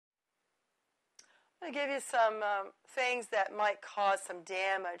I'm going to give you some things that might cause some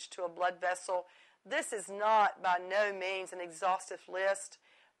damage to a blood vessel. This is not by no means an exhaustive list,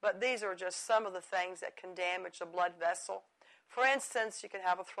 but these are just some of the things that can damage a blood vessel. For instance, you can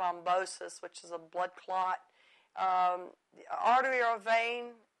have a thrombosis, which is a blood clot. The artery or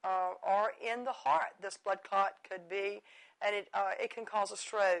vein or in the heart, this blood clot could be, and it can cause a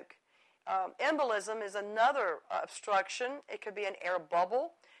stroke. Embolism is another obstruction. It could be an air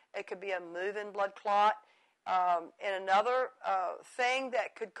bubble. It could be a moving blood clot. And another thing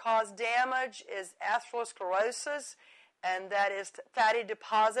that could cause damage is atherosclerosis, and that is fatty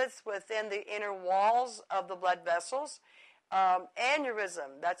deposits within the inner walls of the blood vessels.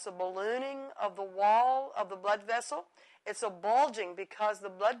 Aneurysm, that's a ballooning of the wall of the blood vessel. It's a bulging because the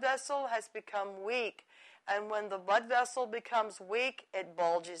blood vessel has become weak. And when the blood vessel becomes weak, it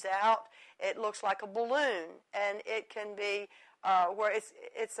bulges out. It looks like a balloon. And it can be where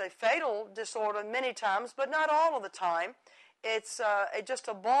it's a fatal disorder many times, but not all of the time. It's just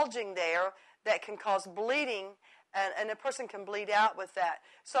a bulging there that can cause bleeding, and a person can bleed out with that.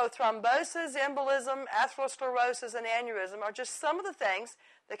 So thrombosis, embolism, atherosclerosis, and aneurysm are just some of the things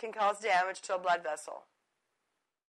that can cause damage to a blood vessel.